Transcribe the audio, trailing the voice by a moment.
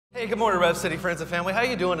Hey, good morning, Rev City friends and family. How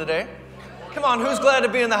you doing today? Come on, who's glad to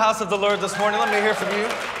be in the house of the Lord this morning? Let me hear from you.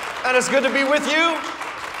 And it's good to be with you.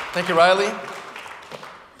 Thank you, Riley.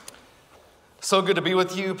 So good to be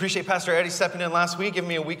with you. Appreciate Pastor Eddie stepping in last week, giving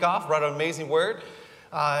me a week off, brought an amazing word.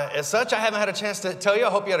 As such, I haven't had a chance to tell you.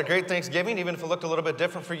 I hope you had a great Thanksgiving, even if it looked a little bit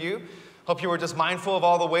different for you. Hope you were just mindful of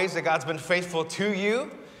all the ways that God's been faithful to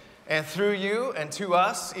you and through you and to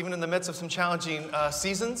us, even in the midst of some challenging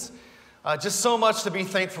seasons. Just so much to be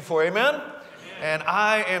thankful for, amen? Amen? And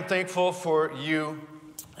I am thankful for you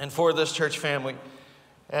and for this church family.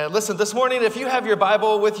 And listen, this morning, if you have your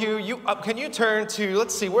Bible with you, can you turn to,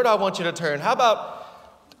 let's see, where do I want you to turn? How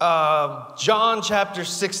about John chapter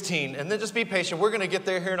 16? And then just be patient. We're going to get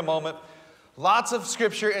there here in a moment. Lots of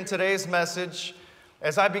scripture in today's message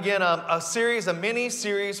as I begin a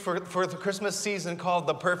mini-series for the Christmas season called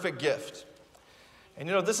The Perfect Gift. And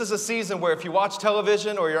you know, this is a season where if you watch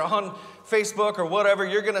television or you're on Facebook or whatever,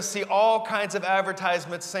 you're going to see all kinds of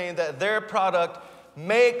advertisements saying that their product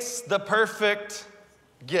makes the perfect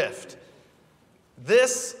gift.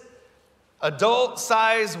 This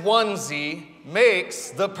adult-size onesie makes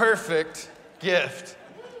the perfect gift.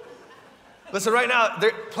 Listen, right now,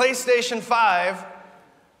 the PlayStation 5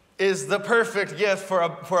 is the perfect gift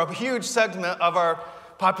for a huge segment of our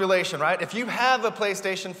population, right? If you have a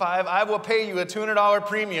PlayStation 5, I will pay you a $200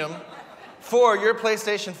 premium for your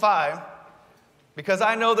PlayStation 5 because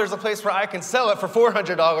I know there's a place where I can sell it for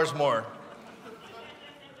 $400 more.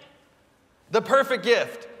 The perfect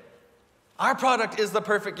gift. Our product is the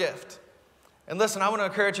perfect gift. And listen, I want to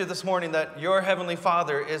encourage you this morning that your Heavenly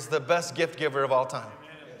Father is the best gift giver of all time.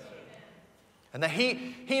 And that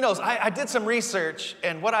he knows. I did some research,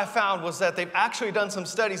 and what I found was that they've actually done some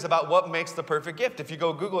studies about what makes the perfect gift. If you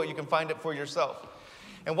go Google it, you can find it for yourself.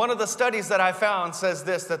 And one of the studies that I found says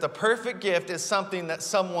this, that the perfect gift is something that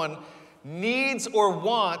someone needs or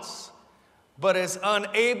wants, but is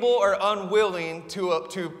unable or unwilling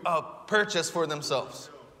to purchase for themselves.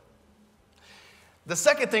 The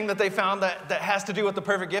second thing that they found that has to do with the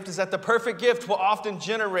perfect gift is that the perfect gift will often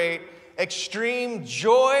generate extreme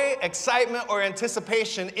joy, excitement, or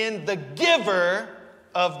anticipation in the giver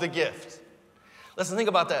of the gift. Listen, think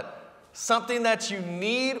about that. Something that you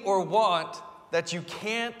need or want that you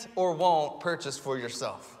can't or won't purchase for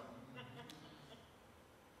yourself.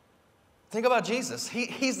 Think about Jesus.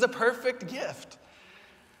 He's the perfect gift.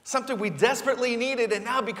 Something we desperately needed, and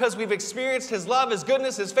now because we've experienced His love, His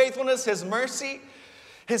goodness, His faithfulness, His mercy,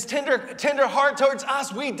 His tender heart towards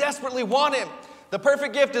us, we desperately want Him. The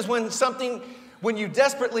perfect gift is when you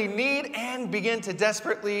desperately need and begin to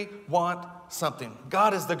desperately want something.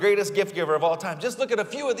 God is the greatest gift giver of all time. Just look at a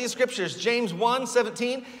few of these scriptures. James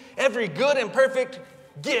 1:17, every good and perfect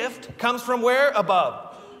gift comes from where?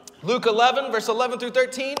 Above. Luke 11, verse 11 through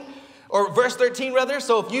 13, or verse 13 rather.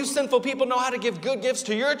 So if you sinful people know how to give good gifts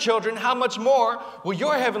to your children, how much more will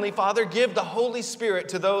your Heavenly Father give the Holy Spirit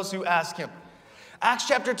to those who ask Him? Acts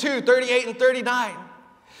chapter 2, 38 and 39.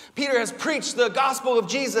 Peter has preached the gospel of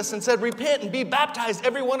Jesus and said, repent and be baptized,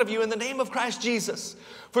 every one of you, in the name of Christ Jesus,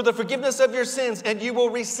 for the forgiveness of your sins, and you will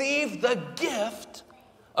receive the gift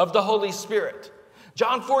of the Holy Spirit.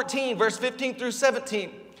 John 14, verse 15 through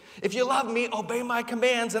 17. If you love me, obey my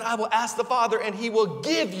commands, and I will ask the Father, and He will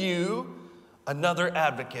give you another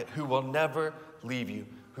advocate who will never leave you,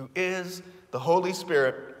 who is the Holy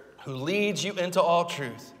Spirit, who leads you into all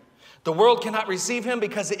truth. The world cannot receive Him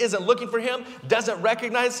because it isn't looking for Him, doesn't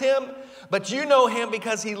recognize Him, but you know Him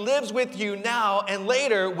because He lives with you now and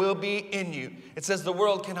later will be in you. It says the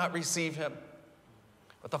world cannot receive Him,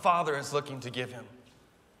 but the Father is looking to give Him.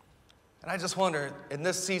 And I just wonder, in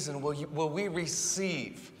this season, will we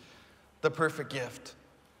receive the perfect gift?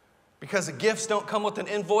 Because the gifts don't come with an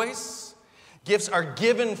invoice. Gifts are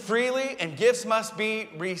given freely, and gifts must be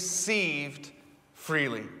received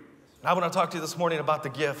freely. I want to talk to you this morning about the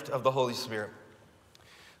gift of the Holy Spirit.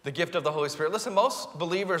 The gift of the Holy Spirit. Listen, most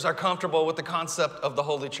believers are comfortable with the concept of the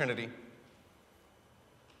Holy Trinity.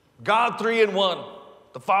 God, three in one.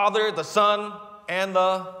 The Father, the Son, and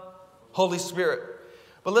the Holy Spirit.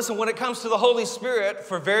 But listen, when it comes to the Holy Spirit,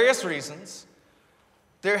 for various reasons,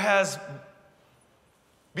 there has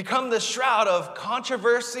become this shroud of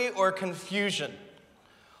controversy or confusion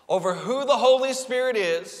over who the Holy Spirit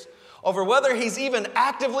is, over whether He's even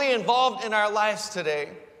actively involved in our lives today,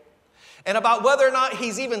 and about whether or not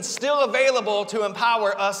He's even still available to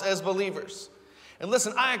empower us as believers. And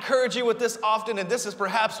listen, I encourage you with this often, and this is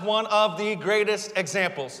perhaps one of the greatest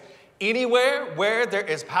examples. Anywhere where there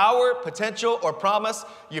is power, potential, or promise,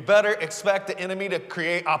 you better expect the enemy to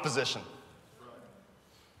create opposition.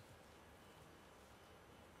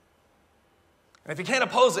 And if he can't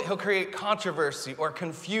oppose it, he'll create controversy or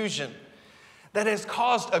confusion that has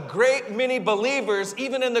caused a great many believers,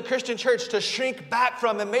 even in the Christian church, to shrink back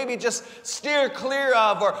from and maybe just steer clear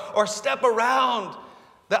of or step around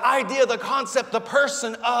the idea, the concept, the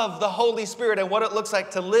person of the Holy Spirit and what it looks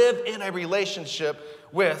like to live in a relationship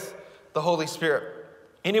with the Holy Spirit.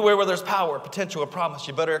 Anywhere where there's power, potential, or promise,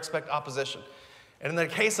 you better expect opposition. And in the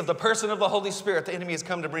case of the person of the Holy Spirit, the enemy has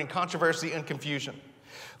come to bring controversy and confusion.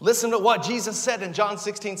 Listen to what Jesus said in John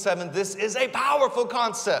 16:7. This is a powerful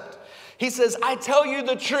concept. He says, I tell you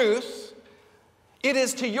the truth. It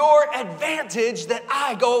is to your advantage that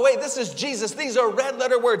I go away. This is Jesus. These are red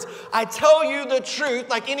letter words. I tell you the truth,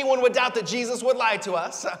 like anyone would doubt that Jesus would lie to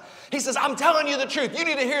us. He says, I'm telling you the truth. You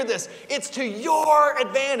need to hear this. It's to your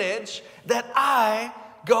advantage that I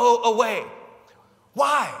go away.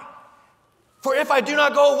 Why? For if I do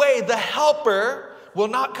not go away, the helper will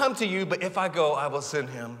not come to you, but if I go, I will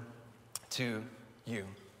send him to you.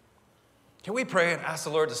 Can we pray and ask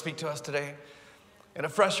the Lord to speak to us today in a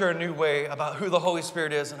fresh or a new way about who the Holy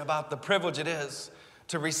Spirit is and about the privilege it is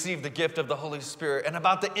to receive the gift of the Holy Spirit and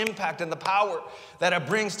about the impact and the power that it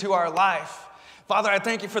brings to our life? Father, I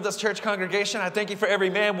thank you for this church congregation. I thank you for every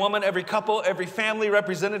man, woman, every couple, every family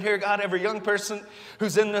represented here, God, every young person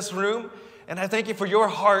who's in this room. And I thank you for your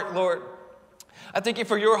heart, Lord. I thank you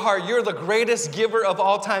for your heart. You're the greatest giver of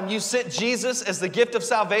all time. You sent Jesus as the gift of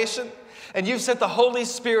salvation. And you've sent the Holy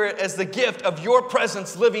Spirit as the gift of your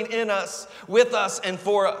presence living in us, with us, and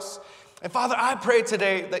for us. And Father, I pray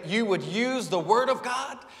today that you would use the Word of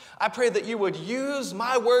God. I pray that you would use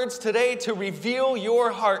my words today to reveal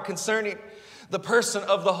your heart concerning the person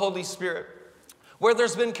of the Holy Spirit. Where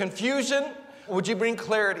there's been confusion, would you bring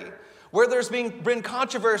clarity? Where there's been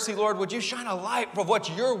controversy, Lord, would you shine a light for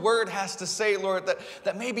what your word has to say, Lord,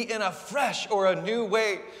 that maybe in a fresh or a new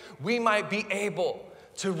way, we might be able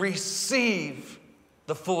to receive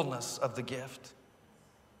the fullness of the gift,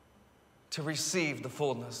 to receive the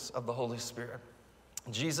fullness of the Holy Spirit.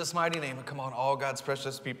 In Jesus' mighty name, and come on, all God's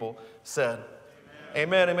precious people said,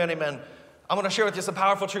 amen, amen, amen. I'm going to share with you some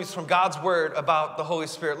powerful truths from God's word about the Holy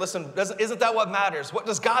Spirit. Listen, isn't that what matters? What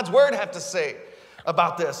does God's word have to say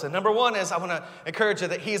about this? And number one is I want to encourage you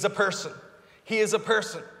that he is a person. He is a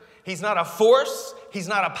person. He's not a force. He's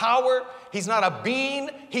not a power. He's not a being.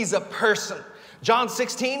 He's a person. John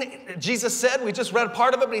 16, Jesus said, we just read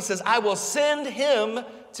part of it, but he says, I will send him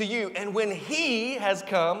to you. And when he has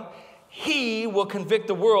come, he will convict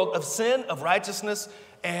the world of sin, of righteousness,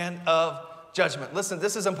 and of judgment. Listen,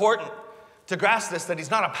 this is important to grasp this, that he's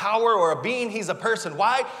not a power or a being, he's a person.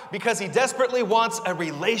 Why? Because he desperately wants a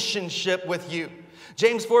relationship with you.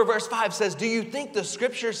 James 4 verse 5 says, do you think the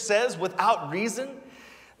scripture says without reason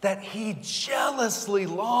that he jealously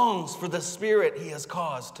longs for the Spirit he has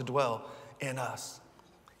caused to dwell in us?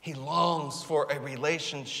 He longs for a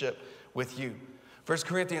relationship with you. 1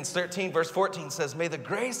 Corinthians 13 verse 14 says, may the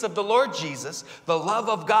grace of the Lord Jesus, the love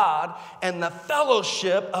of God, and the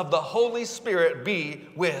fellowship of the Holy Spirit be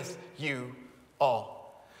with you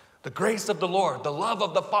all. The grace of the Lord, the love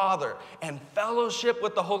of the Father, and fellowship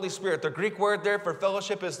with the Holy Spirit. The Greek word there for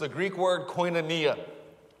fellowship is the Greek word koinonia.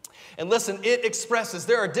 And listen, it expresses,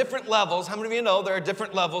 there are different levels. How many of you know there are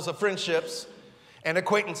different levels of friendships and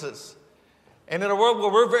acquaintances? And in a world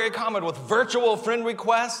where we're very common with virtual friend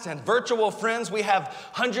requests and virtual friends, we have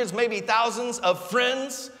hundreds, maybe thousands of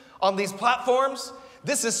friends on these platforms.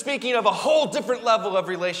 This is speaking of a whole different level of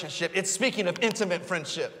relationship. It's speaking of intimate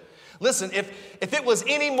friendship. Listen, if it was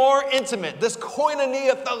any more intimate, this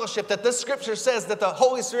koinonia fellowship that this scripture says that the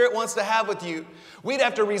Holy Spirit wants to have with you, we'd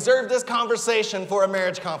have to reserve this conversation for a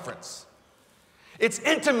marriage conference. It's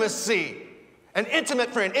intimacy, an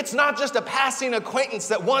intimate friend. It's not just a passing acquaintance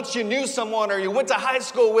that once you knew someone or you went to high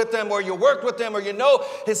school with them or you worked with them or you know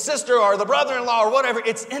his sister or the brother-in-law or whatever.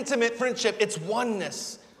 It's intimate friendship. It's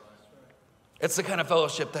oneness. It's the kind of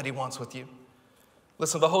fellowship that he wants with you.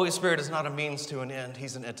 Listen, the Holy Spirit is not a means to an end.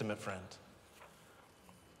 He's an intimate friend.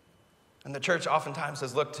 And the church oftentimes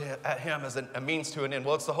has looked at him as a means to an end.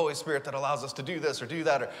 Well, it's the Holy Spirit that allows us to do this or do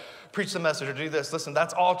that or preach the message or do this. Listen,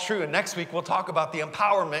 that's all true. And next week we'll talk about the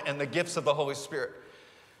empowerment and the gifts of the Holy Spirit.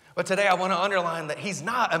 But today I want to underline that he's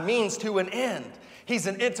not a means to an end. He's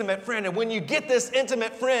an intimate friend. And when you get this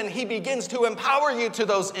intimate friend, he begins to empower you to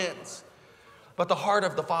those ends. But the heart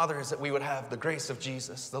of the Father is that we would have the grace of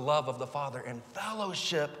Jesus, the love of the Father, and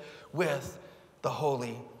fellowship with the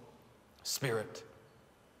Holy Spirit.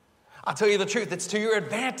 I'll tell you the truth, it's to your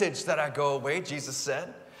advantage that I go away, Jesus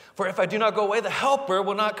said. For if I do not go away, the helper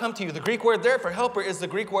will not come to you. The Greek word there for helper is the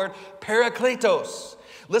Greek word parakletos.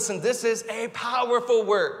 Listen, this is a powerful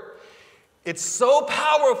word. It's so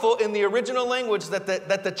powerful in the original language that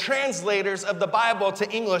the translators of the Bible to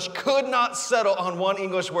English could not settle on one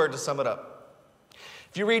English word to sum it up.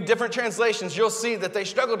 If you read different translations, you'll see that they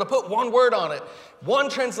struggle to put one word on it. One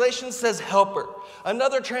translation says helper.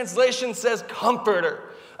 Another translation says comforter.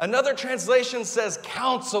 Another translation says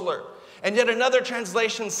counselor. And yet another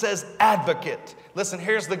translation says advocate. Listen,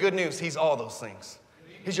 here's the good news. He's all those things.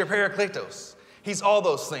 He's your parakletos. He's all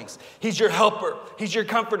those things. He's your helper. He's your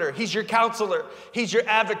comforter. He's your counselor. He's your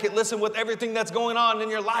advocate. Listen, with everything that's going on in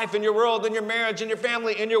your life, in your world, in your marriage, in your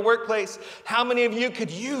family, in your workplace, how many of you could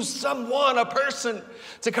use someone, a person,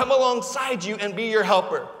 to come alongside you and be your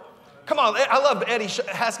helper? Come on, I love Eddie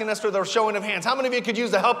asking us for the showing of hands. How many of you could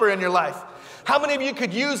use a helper in your life? How many of you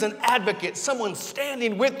could use an advocate, someone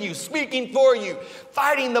standing with you, speaking for you,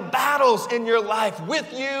 fighting the battles in your life with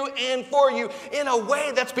you and for you in a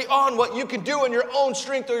way that's beyond what you can do in your own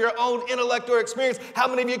strength or your own intellect or experience? How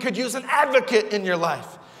many of you could use an advocate in your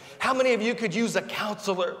life? How many of you could use a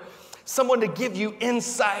counselor? Someone to give you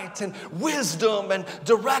insight and wisdom and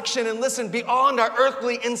direction. And listen, beyond our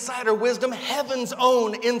earthly insight or wisdom, heaven's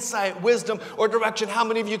own insight, wisdom, or direction. How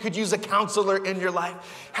many of you could use a counselor in your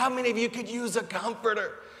life? How many of you could use a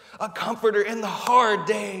comforter? A comforter in the hard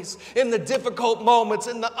days, in the difficult moments,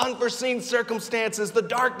 in the unforeseen circumstances, the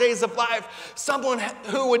dark days of life. Someone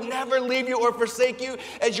who would never leave you or forsake you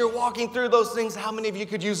as you're walking through those things. How many of you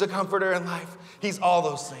could use a comforter in life? He's all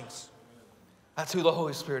those things. That's who the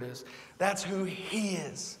Holy Spirit is. That's who He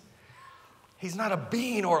is. He's not a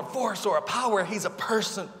being or a force or a power. He's a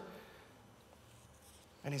person.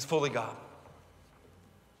 And He's fully God.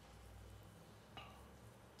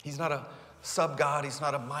 He's not a sub-God. He's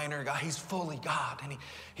not a minor God. He's fully God. And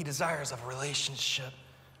He desires a relationship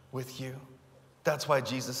with you. That's why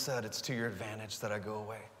Jesus said, it's to your advantage that I go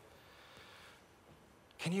away.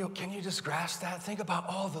 Can you just grasp that? Think about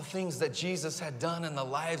all the things that Jesus had done in the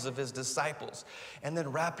lives of His disciples, and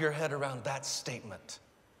then wrap your head around that statement.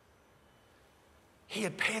 He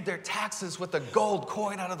had paid their taxes with a gold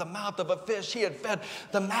coin out of the mouth of a fish. He had fed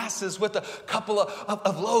the masses with a couple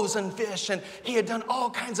of loaves and fish, and He had done all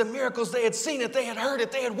kinds of miracles. They had seen it, they had heard it,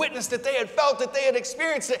 they had witnessed it, they had felt it, they had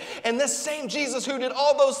experienced it. And this same Jesus who did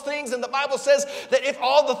all those things, and the Bible says that if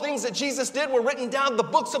all the things that Jesus did were written down, the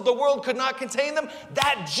books of the world could not contain them.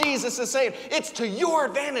 That Jesus is saying, it's to your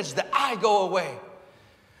advantage that I go away,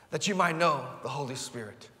 that you might know the Holy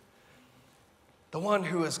Spirit. The one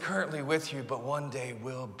who is currently with you, but one day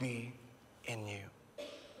will be in you.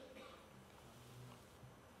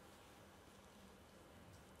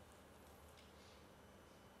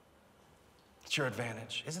 It's your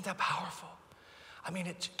advantage. Isn't that powerful? I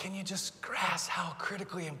mean, can you just grasp how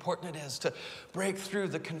critically important it is to break through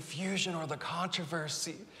the confusion or the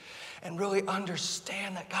controversy and really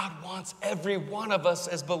understand that God wants every one of us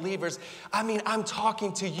as believers? I mean, I'm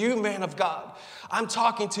talking to you, man of God. I'm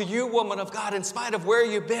talking to you, woman of God. In spite of where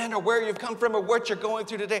you've been or where you've come from or what you're going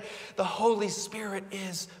through today, the Holy Spirit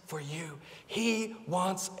is for you. He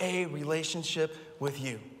wants a relationship with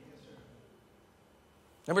you.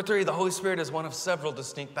 Number 3, the Holy Spirit is one of several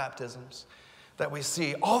distinct baptisms that we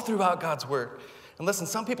see all throughout God's Word. And listen,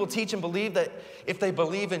 some people teach and believe that if they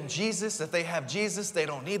believe in Jesus, if they have Jesus, they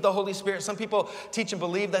don't need the Holy Spirit. Some people teach and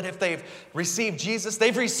believe that if they've received Jesus,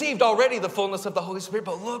 they've received already the fullness of the Holy Spirit.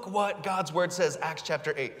 But look what God's Word says, Acts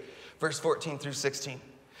chapter 8, verse 14 through 16.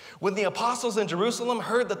 When the apostles in Jerusalem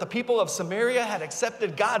heard that the people of Samaria had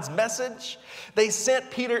accepted God's message, they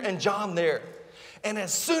sent Peter and John there. And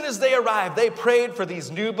as soon as they arrived, they prayed for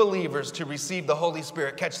these new believers to receive the Holy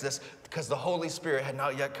Spirit. Catch this, because the Holy Spirit had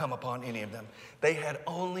not yet come upon any of them. They had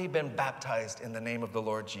only been baptized in the name of the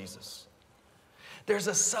Lord Jesus. There's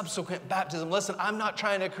a subsequent baptism. Listen, I'm not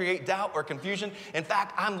trying to create doubt or confusion. In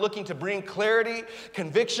fact, I'm looking to bring clarity,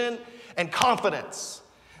 conviction, and confidence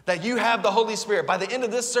that you have the Holy Spirit. By the end of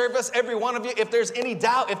this service, every one of you, if there's any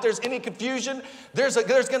doubt, if there's any confusion, there's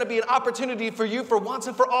going to be an opportunity for you for once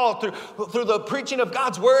and for all through the preaching of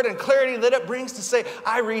God's Word and clarity that it brings to say,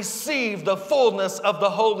 I receive the fullness of the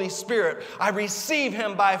Holy Spirit. I receive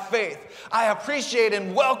Him by faith. I appreciate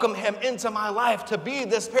and welcome Him into my life to be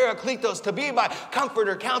this Parakletos, to be my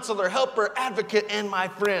comforter, counselor, helper, advocate, and my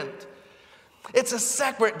friend. It's a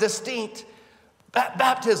separate, distinct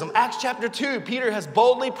baptism. Acts chapter 2, Peter has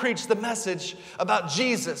boldly preached the message about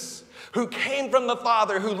Jesus, who came from the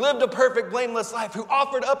Father, who lived a perfect, blameless life, who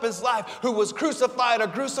offered up his life, who was crucified a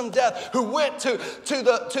gruesome death, who went to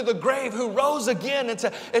the grave, who rose again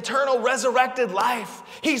into eternal resurrected life.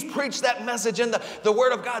 He's preached that message, and the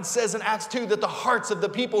Word of God says in Acts 2 that the hearts of the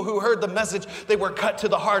people who heard the message, they were cut to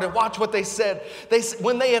the heart. And watch what they said.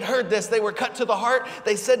 When they had heard this, they were cut to the heart.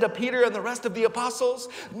 They said to Peter and the rest of the apostles,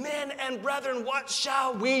 "Men and brethren, what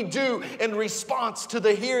shall we do in response to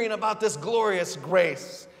the hearing about this glorious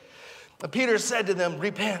grace?" And Peter said to them,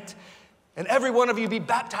 "Repent, and every one of you be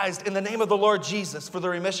baptized in the name of the Lord Jesus for the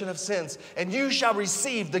remission of sins, and you shall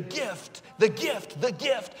receive the gift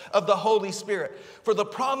of the Holy Spirit. For the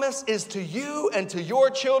promise is to you and to your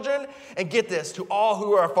children," and get this, "to all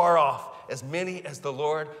who are far off, as many as the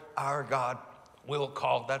Lord our God will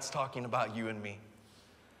call." That's talking about you and me.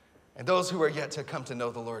 And those who are yet to come to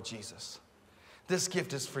know the Lord Jesus. This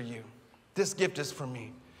gift is for you. This gift is for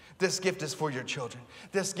me. This gift is for your children.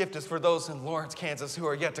 This gift is for those in Lawrence, Kansas who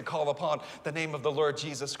are yet to call upon the name of the Lord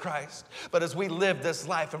Jesus Christ. But as we live this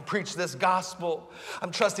life and preach this gospel,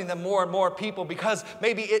 I'm trusting that more and more people, because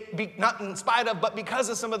maybe it be not in spite of, but because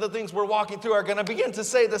of some of the things we're walking through, are going to begin to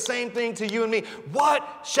say the same thing to you and me. What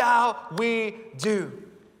shall we do?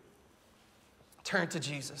 Turn to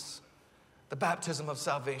Jesus, the baptism of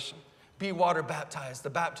salvation. Be water baptized,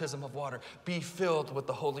 the baptism of water. Be filled with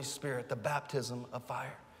the Holy Spirit, the baptism of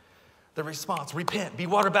fire. The response: repent, be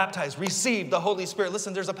water baptized, receive the Holy Spirit.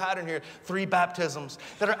 Listen, there's a pattern here. 3 baptisms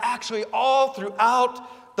that are actually all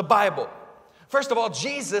throughout the Bible. First of all,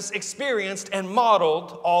 Jesus experienced and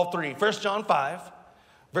modeled all 3. 1 John 5,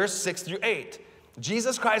 verse 6 through 8.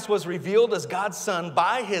 Jesus Christ was revealed as God's Son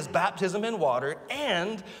by his baptism in water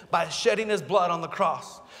and by shedding his blood on the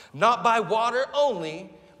cross. Not by water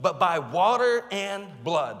only, but by water and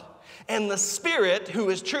blood. And the Spirit, who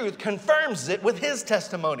is truth, confirms it with his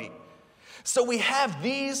testimony. So we have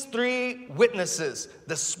these 3 witnesses: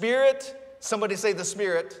 the Spirit, somebody say the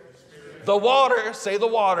Spirit, the water, say the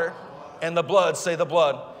water, and the blood, say the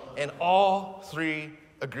blood. And all 3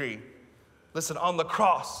 agree. Listen, on the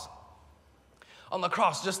cross,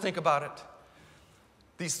 just think about it.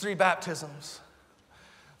 These 3 baptisms,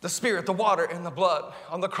 the Spirit, the water, and the blood.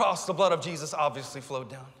 On the cross, the blood of Jesus obviously flowed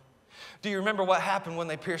down. Do you remember what happened when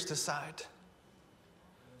they pierced his side?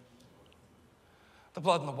 The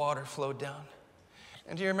blood and the water flowed down.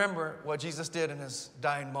 And do you remember what Jesus did in his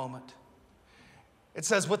dying moment? It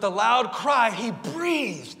says, with a loud cry, he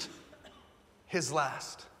breathed his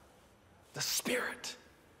last. The Spirit,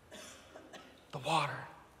 the water,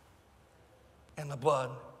 and the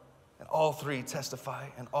blood. And all 3 testify,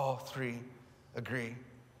 and all 3 agree.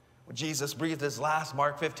 When Jesus breathed his last,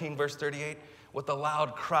 Mark 15, verse 38, with a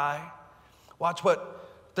loud cry. Watch what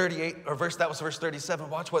 38, or verse, that was verse 37.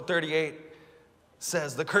 Watch what 38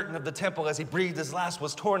 says. The curtain of the temple, as he breathed his last,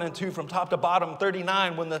 was torn in 2 from top to bottom.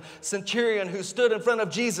 39, when the centurion who stood in front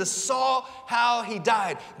of Jesus saw how he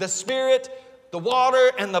died, the Spirit, the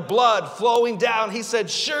water, and the blood flowing down, he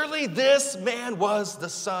said, surely this man was the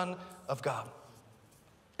Son of God.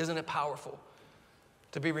 Isn't it powerful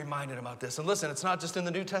to be reminded about this? And listen, it's not just in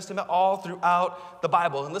the New Testament, all throughout the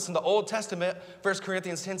Bible. And listen, the Old Testament, 1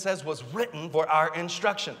 Corinthians 10 says, was written for our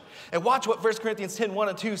instruction. And watch what 1 Corinthians 10, 1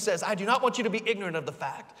 and 2 says. I do not want you to be ignorant of the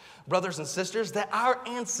fact, brothers and sisters, that our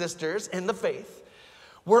ancestors in the faith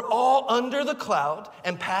were all under the cloud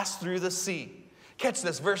and passed through the sea. Catch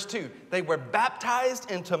this, verse 2. They were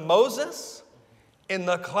baptized into Moses in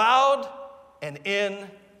the cloud and in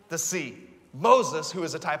the sea. Moses, who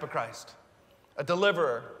is a type of Christ. A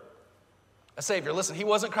deliverer, a savior. Listen, he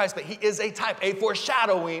wasn't Christ, but he is a type, a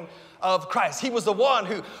foreshadowing of Christ. He was the one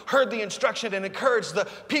who heard the instruction and encouraged the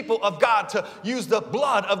people of God to use the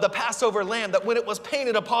blood of the Passover lamb that when it was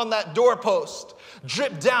painted upon that doorpost,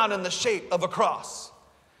 dripped down in the shape of a cross.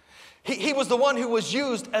 He was the one who was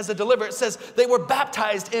used as a deliverer. It says they were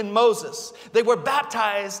baptized in Moses. They were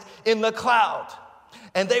baptized in the cloud.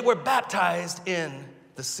 And they were baptized in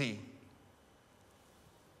the sea.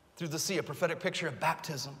 Through the sea, a prophetic picture of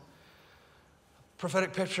baptism.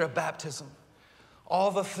 Prophetic picture of baptism.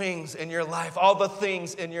 All the things in your life, all the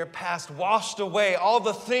things in your past washed away, all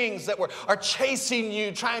the things that are chasing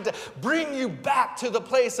you, trying to bring you back to the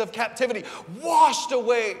place of captivity, washed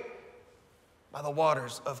away by the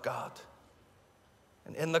waters of God.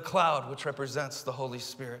 And in the cloud, which represents the Holy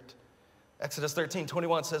Spirit. Exodus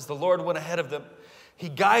 13:21 says, the Lord went ahead of them. He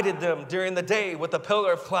guided them during the day with a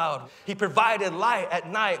pillar of cloud. He provided light at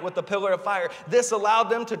night with a pillar of fire. This allowed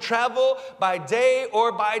them to travel by day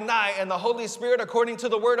or by night. And the Holy Spirit, according to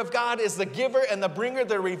the Word of God, is the giver and the bringer,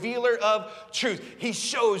 the revealer of truth. He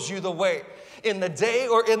shows you the way in the day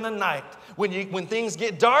or in the night. When things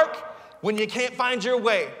get dark, when you can't find your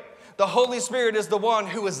way, the Holy Spirit is the one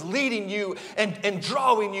who is leading you and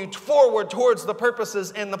drawing you forward towards the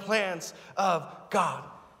purposes and the plans of God.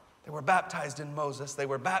 They were baptized in Moses. They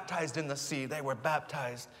were baptized in the sea. They were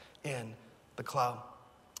baptized in the cloud.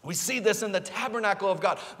 We see this in the tabernacle of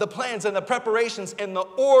God, the plans and the preparations and the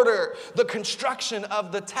order, the construction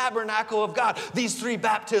of the tabernacle of God. These three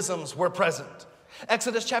baptisms were present.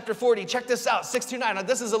 Exodus chapter 40, check this out, 6-9. Now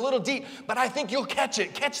this is a little deep, but I think you'll catch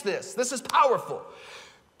it. Catch this. This is powerful.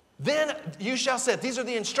 Then you shall set, these are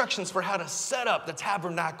the instructions for how to set up the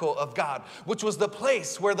tabernacle of God, which was the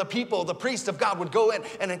place where the people, the priest of God, would go in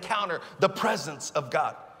and encounter the presence of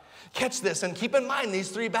God. Catch this and keep in mind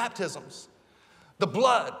these three baptisms: the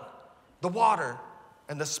blood, the water,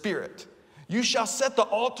 and the Spirit. You shall set the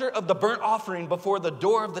altar of the burnt offering before the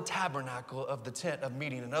door of the tabernacle of the tent of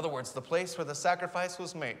meeting. In other words, the place where the sacrifice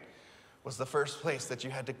was made was the first place that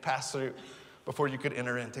you had to pass through before you could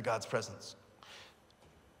enter into God's presence.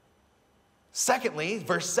 Secondly,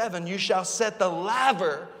 verse 7, you shall set the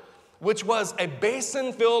laver, which was a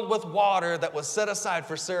basin filled with water that was set aside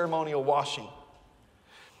for ceremonial washing,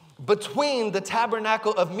 between the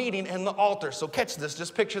tabernacle of meeting and the altar. So catch this,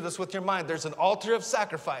 just picture this with your mind. There's an altar of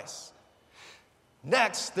sacrifice.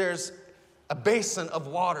 Next, there's a basin of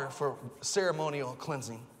water for ceremonial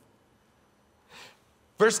cleansing.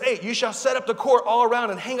 Verse 8, you shall set up the court all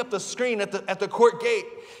around and hang up the screen at the court gate.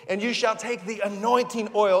 And you shall take the anointing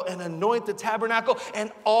oil and anoint the tabernacle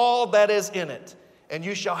and all that is in it. And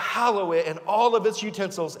you shall hallow it and all of its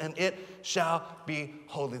utensils, and it shall be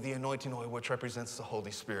holy. The anointing oil, which represents the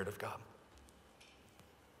Holy Spirit of God.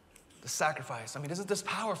 The sacrifice. I mean, isn't this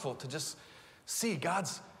powerful to just see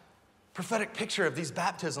God's prophetic picture of these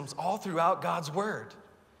baptisms all throughout God's word?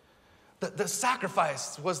 The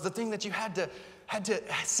sacrifice was the thing that you had to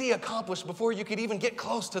see accomplished before you could even get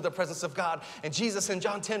close to the presence of God. And Jesus in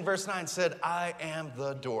John 10 verse 9 said, I am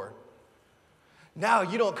the door. Now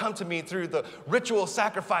you don't come to me through the ritual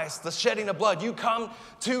sacrifice, the shedding of blood. You come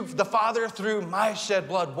to the Father through my shed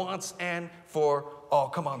blood once and for all.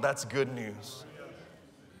 Come on, that's good news.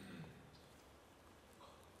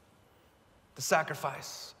 The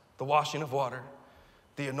sacrifice, the washing of water,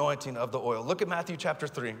 the anointing of the oil. Look at Matthew chapter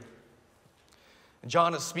 3. And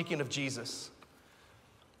John is speaking of Jesus.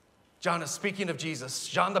 John is speaking of Jesus.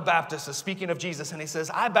 John the Baptist is speaking of Jesus, and he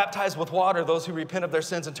says, I baptize with water those who repent of their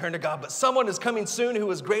sins and turn to God, but someone is coming soon who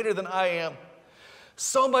is greater than I am.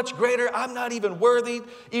 So much greater, I'm not even worthy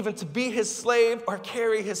even to be his slave or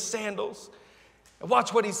carry his sandals. And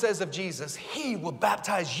watch what he says of Jesus. He will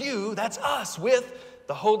baptize you, that's us, with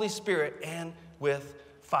the Holy Spirit and with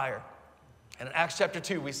fire. And in Acts chapter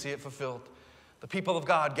 2, we see it fulfilled. The people of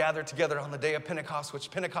God gathered together on the day of Pentecost, which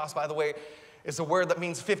Pentecost, by the way, is a word that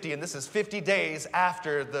means 50, and this is 50 days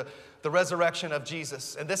after the resurrection of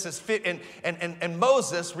Jesus. And this is and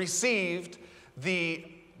Moses received the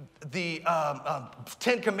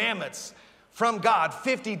 10 Commandments from God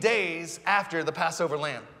 50 days after the Passover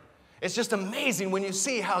lamb. It's just amazing when you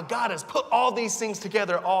see how God has put all these things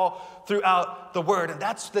together all throughout the word. And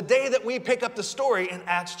that's the day that we pick up the story in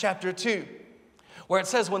Acts chapter 2, where it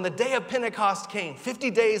says when the day of Pentecost came,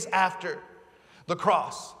 50 days after the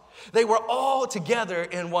cross, they were all together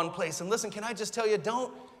in one place. And listen, can I just tell you,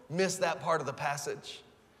 don't miss that part of the passage.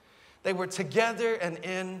 They were together and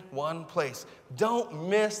in one place. Don't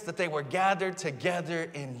miss that they were gathered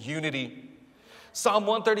together in unity. Psalm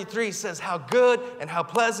 133 says how good and how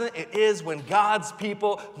pleasant it is when God's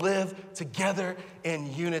people live together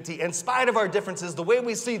in unity. In spite of our differences, the way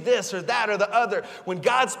we see this or that or the other, when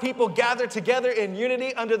God's people gather together in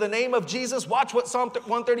unity under the name of Jesus, watch what Psalm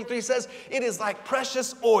 133 says. It is like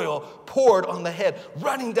precious oil poured on the head,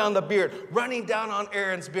 running down the beard, running down on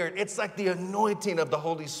Aaron's beard. It's like the anointing of the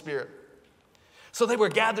Holy Spirit. So they were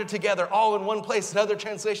gathered together all in one place. And other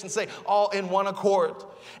translations say all in one accord.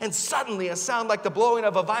 And suddenly a sound like the blowing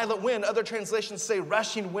of a violent wind, other translations say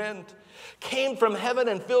rushing wind, came from heaven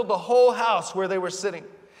and filled the whole house where they were sitting.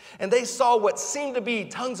 And they saw what seemed to be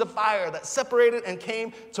tongues of fire that separated and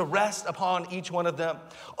came to rest upon each one of them.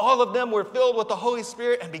 All of them were filled with the Holy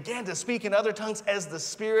Spirit and began to speak in other tongues as the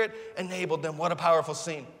Spirit enabled them. What a powerful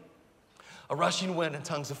scene. A rushing wind and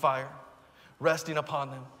tongues of fire resting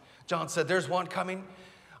upon them. John said, there's one coming.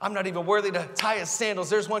 I'm not even worthy to tie his sandals.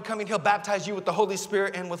 There's one coming. He'll baptize you with the Holy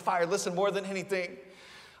Spirit and with fire. Listen, more than anything,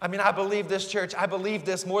 I mean, I believe this, church. I believe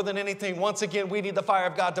this more than anything. Once again, we need the fire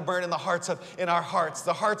of God to burn in our hearts,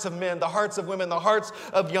 the hearts of men, the hearts of women, the hearts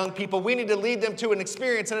of young people. We need to lead them to an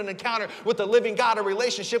experience and an encounter with the living God, a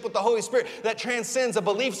relationship with the Holy Spirit that transcends a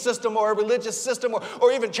belief system or a religious system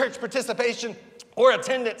or even church participation or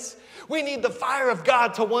attendance. We need the fire of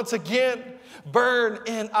God to once again burn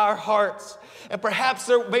in our hearts. And perhaps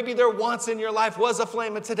maybe there once in your life was a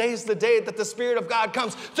flame, and today's the day that the Spirit of God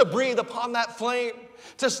comes to breathe upon that flame,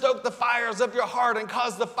 to stoke the fires of your heart and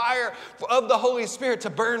cause the fire of the Holy Spirit to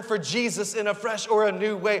burn for Jesus in a fresh or a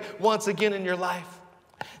new way once again in your life.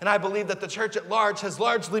 And I believe that the church at large has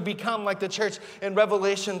largely become like the church in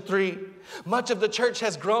Revelation 3. Much of the church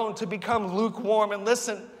has grown to become lukewarm. And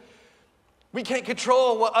listen, we can't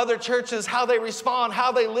control what other churches, how they respond,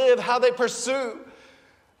 how they live, how they pursue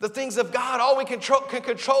the things of God. All we can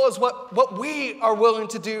control is what we are willing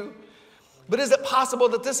to do. But is it possible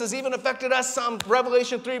that this has even affected us some?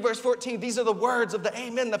 Revelation 3, verse 14, these are the words of the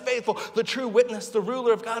Amen, the faithful, the true witness, the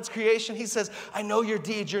ruler of God's creation. He says, I know your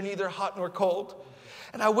deeds, you're neither hot nor cold.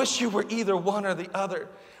 And I wish you were either one or the other.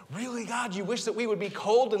 Really, God, you wish that we would be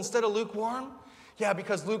cold instead of lukewarm? Yeah,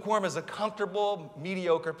 because lukewarm is a comfortable,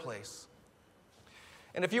 mediocre place.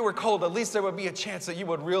 And if you were cold, at least there would be a chance that you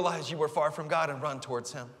would realize you were far from God and run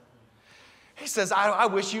towards Him. He says, I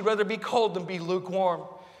wish you'd rather be cold than be lukewarm.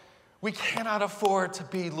 We cannot afford to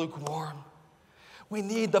be lukewarm. We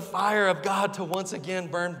need the fire of God to once again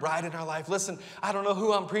burn bright in our life. Listen, I don't know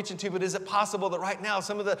who I'm preaching to, but is it possible that right now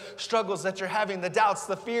some of the struggles that you're having, the doubts,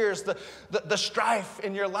 the fears, the strife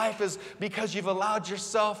in your life is because you've allowed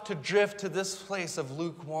yourself to drift to this place of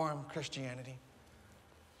lukewarm Christianity?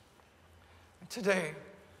 And today,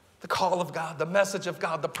 the call of God, the message of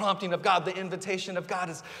God, the prompting of God, the invitation of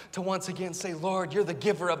God is to once again say, Lord, you're the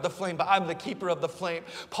giver of the flame, but I'm the keeper of the flame.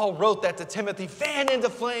 Paul wrote that to Timothy, fan into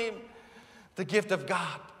flame the gift of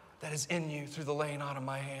God that is in you through the laying on of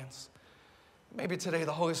my hands. Maybe today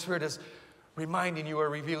the Holy Spirit is reminding you or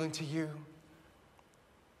revealing to you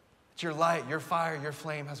that your light, your fire, your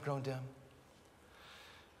flame has grown dim.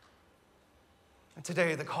 And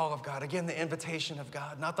today, the call of God, again, the invitation of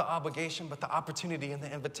God, not the obligation, but the opportunity and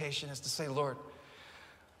the invitation is to say, Lord,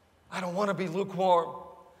 I don't want to be lukewarm.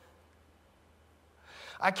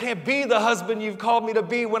 I can't be the husband you've called me to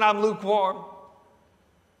be when I'm lukewarm.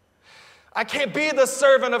 I can't be the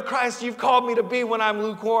servant of Christ you've called me to be when I'm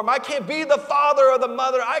lukewarm. I can't be the father or the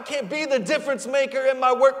mother. I can't be the difference maker in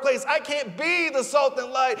my workplace. I can't be the salt and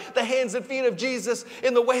light, the hands and feet of Jesus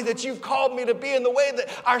in the way that you've called me to be, in the way that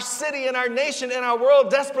our city and our nation and our world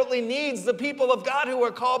desperately needs the people of God who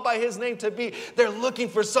are called by His name to be. They're looking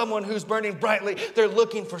for someone who's burning brightly. They're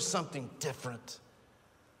looking for something different.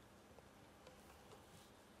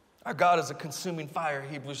 Our God is a consuming fire,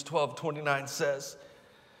 Hebrews 12:29 says.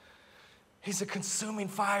 He's a consuming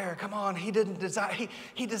fire. Come on, He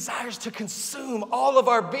desires to consume all of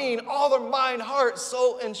our being, all our mind, heart,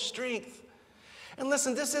 soul, and strength. And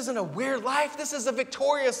listen, this isn't a weird life. This is a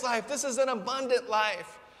victorious life. This is an abundant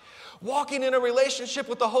life. Walking in a relationship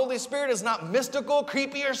with the Holy Spirit is not mystical,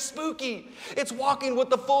 creepy, or spooky. It's walking with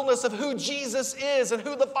the fullness of who Jesus is and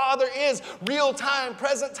who the Father is. Real time,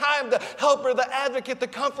 present time, the helper, the advocate, the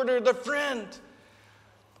comforter, the friend.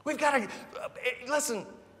 We've got to, listen,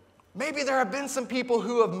 maybe there have been some people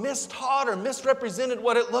who have mistaught or misrepresented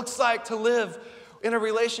what it looks like to live in a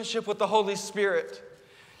relationship with the Holy Spirit.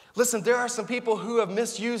 Listen, there are some people who have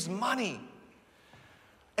misused money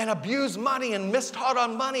and abused money and mistaught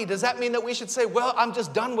on money. Does that mean that we should say, well, I'm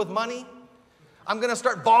just done with money? I'm going to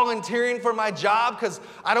start volunteering for my job because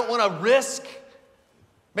I don't want to risk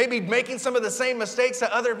maybe making some of the same mistakes that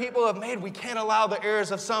other people have made. We can't allow the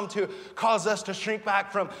errors of some to cause us to shrink back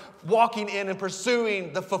from walking in and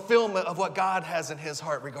pursuing the fulfillment of what God has in His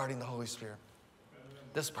heart regarding the Holy Spirit.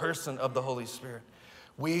 This person of the Holy Spirit.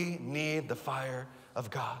 We need the fire of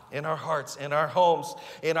God in our hearts, in our homes,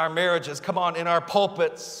 in our marriages. Come on, in our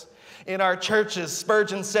pulpits, in our churches.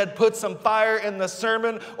 Spurgeon said, put some fire in the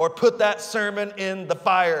sermon or put that sermon in the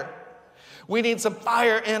fire. We need some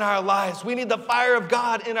fire in our lives. We need the fire of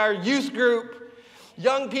God in our youth group.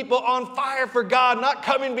 Young people on fire for God, not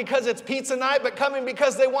coming because it's pizza night, but coming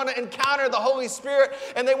because they want to encounter the Holy Spirit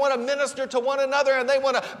and they want to minister to one another and they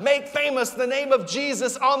want to make famous the name of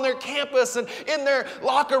Jesus on their campus and in their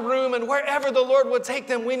locker room and wherever the Lord would take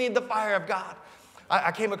them. We need the fire of God.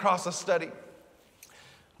 I came across a study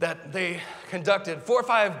that they conducted 4 or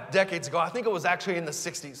 5 decades ago. I think it was actually in the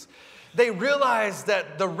 60s. They realized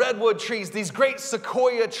that the redwood trees, these great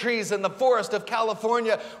sequoia trees in the forest of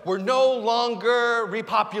California, were no longer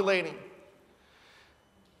repopulating.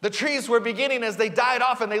 The trees were beginning as they died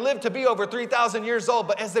off, and they lived to be over 3,000 years old.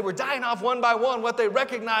 But as they were dying off one by one, what they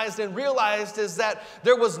recognized and realized is that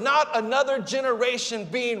there was not another generation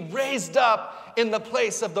being raised up in the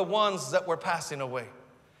place of the ones that were passing away.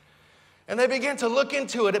 And they began to look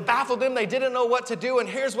into it. It baffled them. They didn't know what to do. And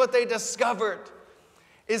here's what they discovered,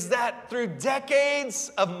 is that through decades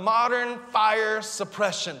of modern fire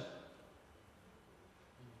suppression,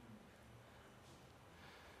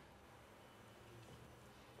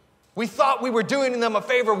 we thought we were doing them a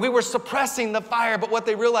favor. We were suppressing the fire, but what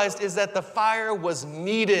they realized is that the fire was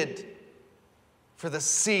needed for the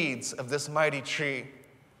seeds of this mighty tree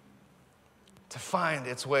to find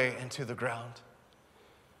its way into the ground,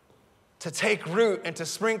 to take root and to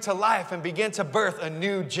spring to life and begin to birth a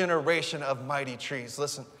new generation of mighty trees.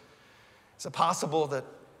 Listen, is it possible that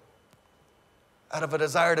out of a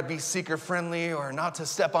desire to be seeker-friendly or not to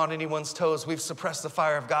step on anyone's toes, we've suppressed the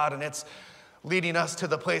fire of God, and it's leading us to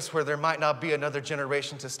the place where there might not be another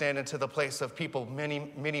generation to stand into the place of people,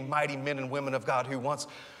 many, many mighty men and women of God who once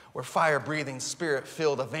were fire-breathing,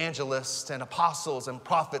 spirit-filled evangelists and apostles and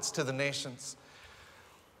prophets to the nations.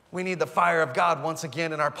 We need the fire of God once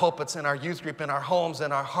again in our pulpits, in our youth group, in our homes,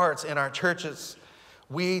 in our hearts, in our churches.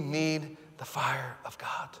 We need the fire of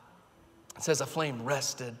God. It says a flame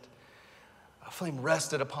rested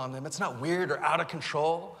upon them. It's not weird or out of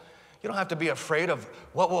control. You don't have to be afraid of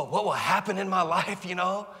what will happen in my life, you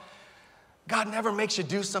know. God never makes you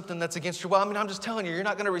do something that's against your will. I mean, I'm just telling you, you're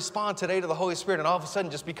not going to respond today to the Holy Spirit and all of a sudden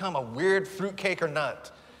just become a weird fruitcake or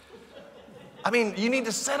nut. I mean, you need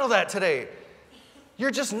to settle that today. You're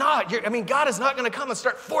just not. God is not going to come and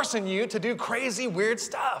start forcing you to do crazy, weird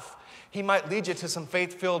stuff. He might lead you to some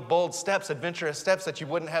faith-filled, bold steps, adventurous steps that you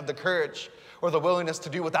wouldn't have the courage or the willingness to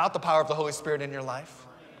do without the power of the Holy Spirit in your life.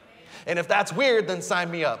 And if that's weird, then sign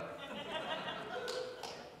me up.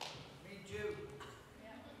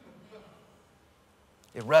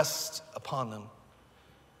 It rests upon them.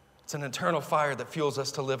 It's an internal fire that fuels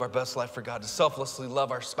us to live our best life for God, to selflessly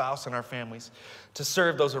love our spouse and our families, to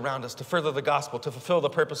serve those around us, to further the gospel, to fulfill the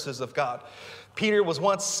purposes of God. Peter was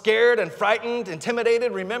once scared and frightened,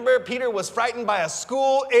 intimidated. Remember, Peter was frightened by a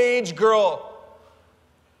school-age girl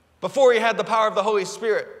before he had the power of the Holy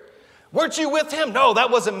Spirit. Weren't you with him? No,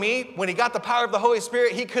 that wasn't me. When he got the power of the Holy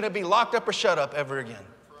Spirit, he couldn't be locked up or shut up ever again.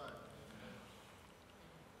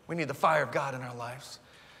 We need the fire of God in our lives.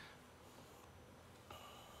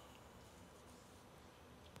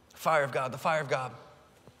 Fire of God, the fire of God.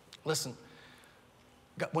 Listen,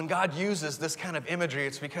 when God uses this kind of imagery,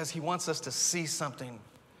 it's because he wants us to see something.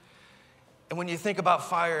 And when you think about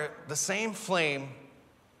fire, the same flame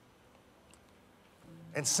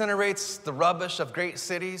incinerates the rubbish of great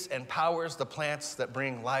cities and powers the plants that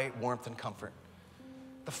bring light, warmth, and comfort.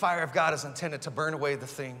 The fire of God is intended to burn away the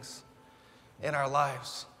things in our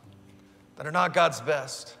lives that are not God's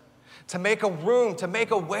best, to make a room, to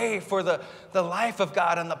make a way for the life of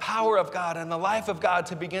God and the power of God and the life of God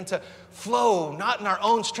to begin to flow, not in our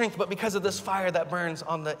own strength, but because of this fire that burns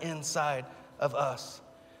on the inside of us.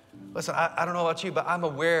 Listen, I don't know about you, but I'm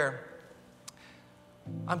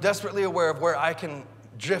desperately aware of where I can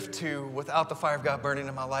drift to without the fire of God burning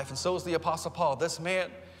in my life. And so is the Apostle Paul, this man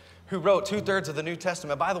who wrote 2/3 of the New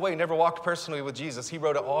Testament. By the way, he never walked personally with Jesus. He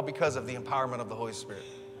wrote it all because of the empowerment of the Holy Spirit.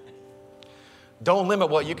 Don't limit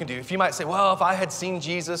what you can do. If you might say, well, if I had seen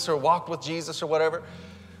Jesus or walked with Jesus or whatever,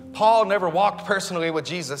 Paul never walked personally with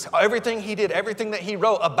Jesus. Everything he did, everything that he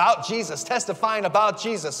wrote about Jesus, testifying about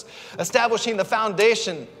Jesus, establishing the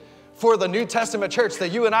foundation for the New Testament church that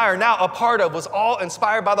you and I are now a part of, was all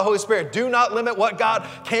inspired by the Holy Spirit. Do not limit what God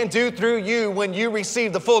can do through you when you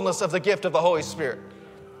receive the fullness of the gift of the Holy Spirit.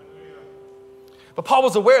 But Paul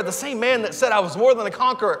was aware, the same man that said, I was more than a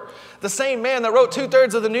conqueror, the same man that wrote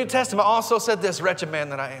 2/3 of the New Testament also said this, wretched man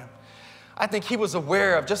that I am. I think he was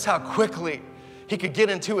aware of just how quickly he could get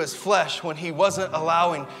into his flesh when he wasn't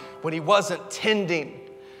allowing, when he wasn't tending,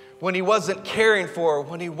 when he wasn't caring for,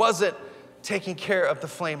 when he wasn't taking care of the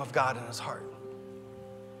flame of God in his heart.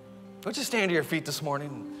 Would you stand to your feet this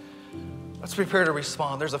morning? Let's prepare to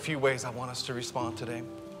respond. There's a few ways I want us to respond today.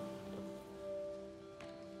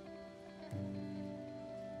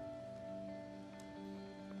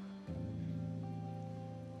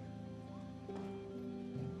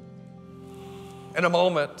 In a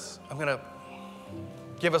moment, I'm going to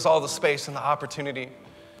give us all the space and the opportunity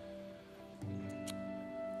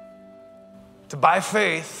to, by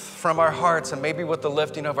faith, from our hearts and maybe with the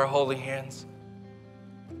lifting of our holy hands,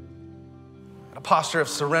 a posture of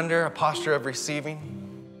surrender, a posture of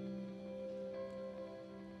receiving.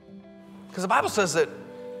 Because the Bible says that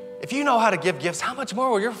if you know how to give gifts, how much more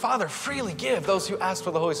will your Father freely give those who ask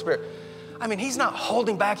for the Holy Spirit? I mean, he's not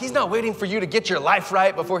holding back. He's not waiting for you to get your life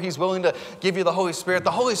right before he's willing to give you the Holy Spirit. The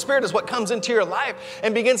Holy Spirit is what comes into your life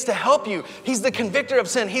and begins to help you. He's the convictor of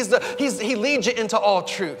sin. He leads you into all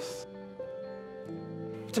truth.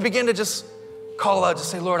 To begin to just call out, just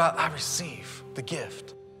say, Lord, I receive the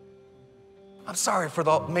gift. I'm sorry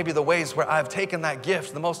for maybe the ways where I've taken that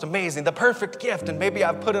gift, the most amazing, the perfect gift, and maybe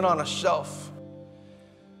I've put it on a shelf.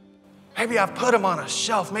 Maybe I've put him on a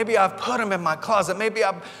shelf. Maybe I've put him in my closet. Maybe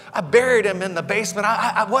I buried him in the basement.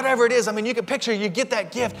 Whatever it is, I mean, you can picture, you get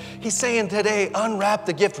that gift. He's saying today, unwrap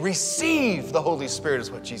the gift. Receive the Holy Spirit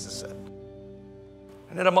is what Jesus said.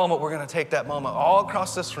 And in a moment, we're going to take that moment all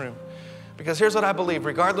across this room. Because here's what I believe,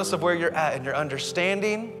 regardless of where you're at in your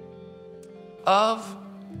understanding of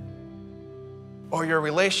or your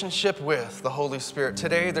relationship with the Holy Spirit,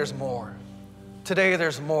 today there's more. Today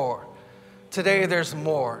there's more. Today there's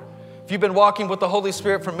more. If you've been walking with the Holy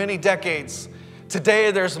Spirit for many decades,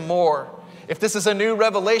 today there's more. If this is a new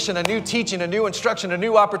revelation, a new teaching, a new instruction, a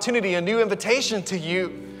new opportunity, a new invitation to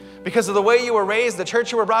you, because of the way you were raised, the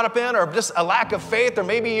church you were brought up in, or just a lack of faith, or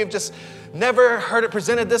maybe you've just never heard it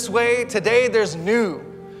presented this way, today there's new.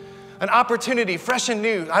 An opportunity, fresh and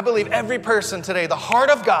new. I believe every person today, the heart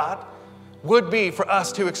of God would be for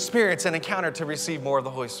us to experience and encounter to receive more of the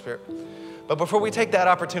Holy Spirit. But before we take that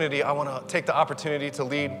opportunity, I want to take the opportunity to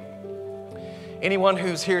lead anyone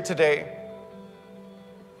who's here today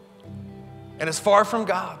and is far from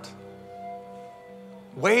God,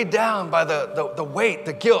 weighed down by the weight,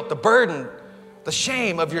 the guilt, the burden, the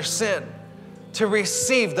shame of your sin, to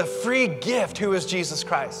receive the free gift who is Jesus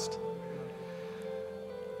Christ.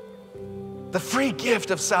 The free gift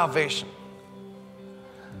of salvation.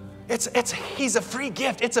 He's a free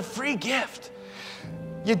gift. It's a free gift.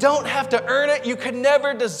 You don't have to earn it. You could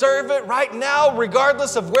never deserve it. Right now,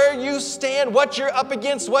 regardless of where you stand, what you're up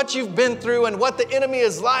against, what you've been through, and what the enemy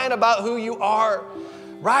is lying about who you are.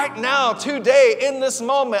 Right now, today, in this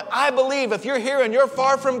moment, I believe if you're here and you're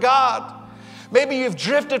far from God, maybe you've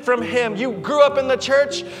drifted from Him. You grew up in the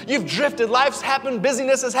church. You've drifted. Life's happened.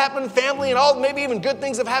 Busyness has happened. Family and all, maybe even good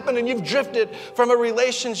things have happened, and you've drifted from a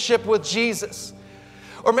relationship with Jesus.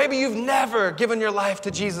 Or maybe you've never given your life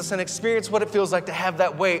to Jesus and experienced what it feels like to have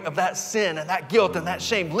that weight of that sin and that guilt and that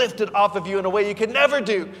shame lifted off of you in a way you could never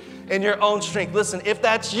do in your own strength. Listen, if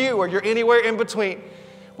that's you or you're anywhere in between,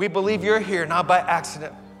 we believe you're here, not by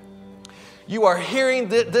accident. You are hearing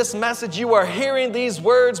this message. You are hearing these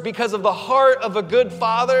words because of the heart of a good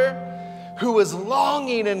Father who is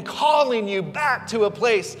longing and calling you back to a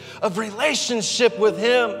place of relationship with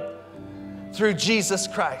Him through Jesus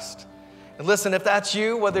Christ. And listen, if that's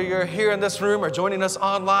you, whether you're here in this room or joining us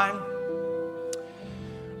online,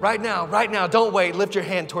 right now, don't wait. Lift your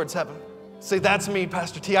hand towards heaven. Say, that's me,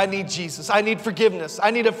 Pastor T. I need Jesus. I need forgiveness. I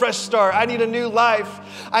need a fresh start. I need a new life.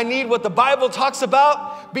 I need what the Bible talks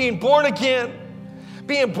about, being born again,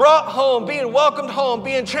 being brought home, being welcomed home,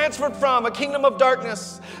 being transferred from a kingdom of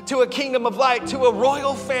darkness to a kingdom of light, to a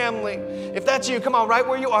royal family. If that's you, come on, right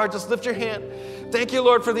where you are, just lift your hand. Thank you,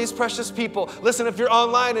 Lord, for these precious people. Listen, if you're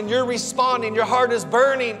online and you're responding, your heart is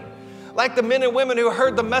burning, like the men and women who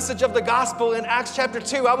heard the message of the gospel in Acts chapter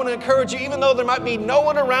 2, I want to encourage you, even though there might be no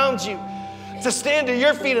one around you, to stand to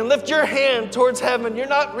your feet and lift your hand towards heaven. You're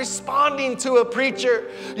not responding to a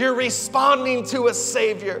preacher. You're responding to a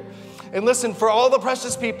Savior. And listen, for all the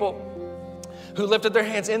precious people who lifted their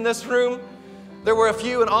hands in this room, there were a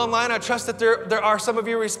few, and online, I trust that there are some of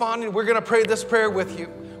you responding. We're going to pray this prayer with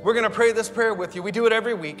you. We're going to pray this prayer with you. We do it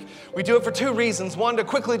every week. We do it for two reasons. One, to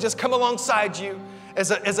quickly just come alongside you as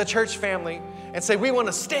a church family and say, we want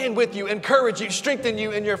to stand with you, encourage you, strengthen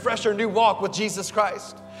you in your fresh or new walk with Jesus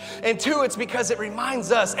Christ. And two, it's because it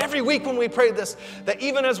reminds us every week when we pray this, that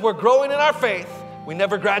even as we're growing in our faith, we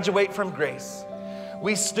never graduate from grace.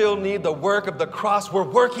 We still need the work of the cross. We're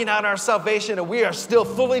working out our salvation, and we are still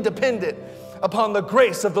fully dependent upon the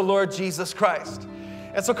grace of the Lord Jesus Christ.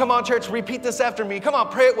 And so come on, church, repeat this after me. Come on,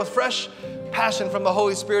 pray it with fresh passion from the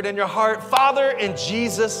Holy Spirit in your heart. Father, in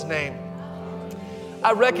Jesus' name,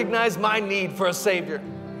 I recognize my need for a Savior.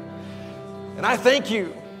 And I thank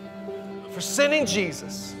you for sending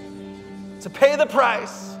Jesus to pay the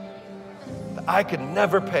price that I could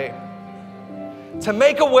never pay, to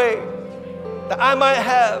make a way that I might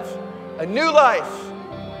have a new life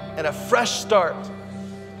and a fresh start.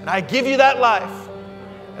 And I give you that life,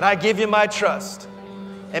 and I give you my trust.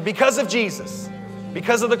 And because of Jesus,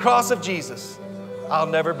 because of the cross of Jesus, I'll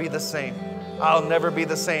never be the same. I'll never be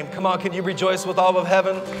the same. Come on, can you rejoice with all of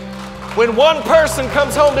heaven? When one person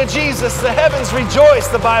comes home to Jesus, the heavens rejoice,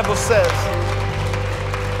 the Bible says.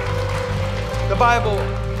 The Bible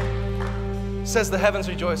says the heavens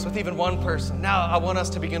rejoice with even one person. Now I want us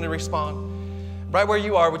to begin to respond. right where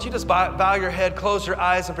you are, would you just bow your head, close your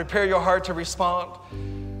eyes, and prepare your heart to respond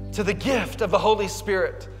to the gift of the Holy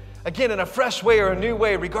Spirit? Again, in a fresh way or a new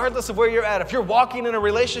way, regardless of where you're at. If you're walking in a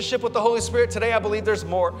relationship with the Holy Spirit today, I believe there's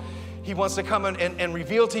more He wants to come and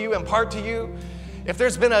reveal to you, impart to you. If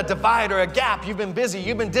there's been a divide or a gap, you've been busy,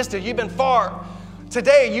 you've been distant, you've been far,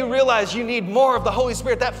 today you realize you need more of the Holy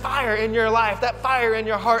Spirit. That fire in your life, that fire in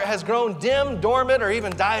your heart has grown dim, dormant, or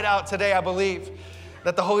even died out today. I believe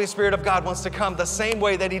that the Holy Spirit of God wants to come the same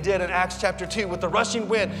way that He did in Acts chapter 2 with the rushing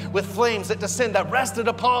wind, with flames that descend, that rested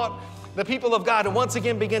upon the people of God, and once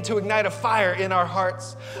again begin to ignite a fire in our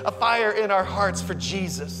hearts, a fire in our hearts for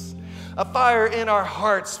Jesus, a fire in our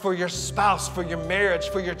hearts for your spouse, for your marriage,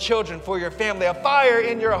 for your children, for your family, a fire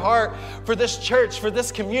in your heart for this church, for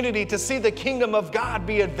this community, to see the kingdom of God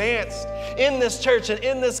be advanced in this church and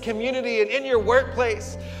in this community and in your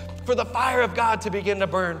workplace, for the fire of God to begin to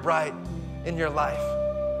burn bright in your life.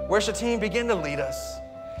 Worship team, begin to lead us.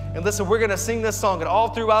 And listen, we're going to sing this song, and all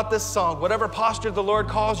throughout this song, whatever posture the Lord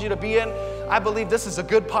calls you to be in, I believe this is a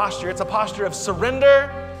good posture. It's a posture of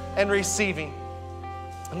surrender and receiving.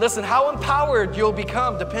 And listen, how empowered you'll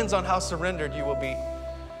become depends on how surrendered you will be.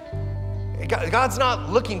 God's not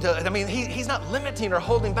looking to, He's not limiting or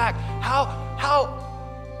holding back.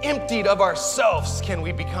 How emptied of ourselves can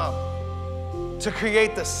we become to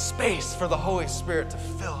create the space for the Holy Spirit to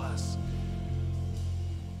fill us?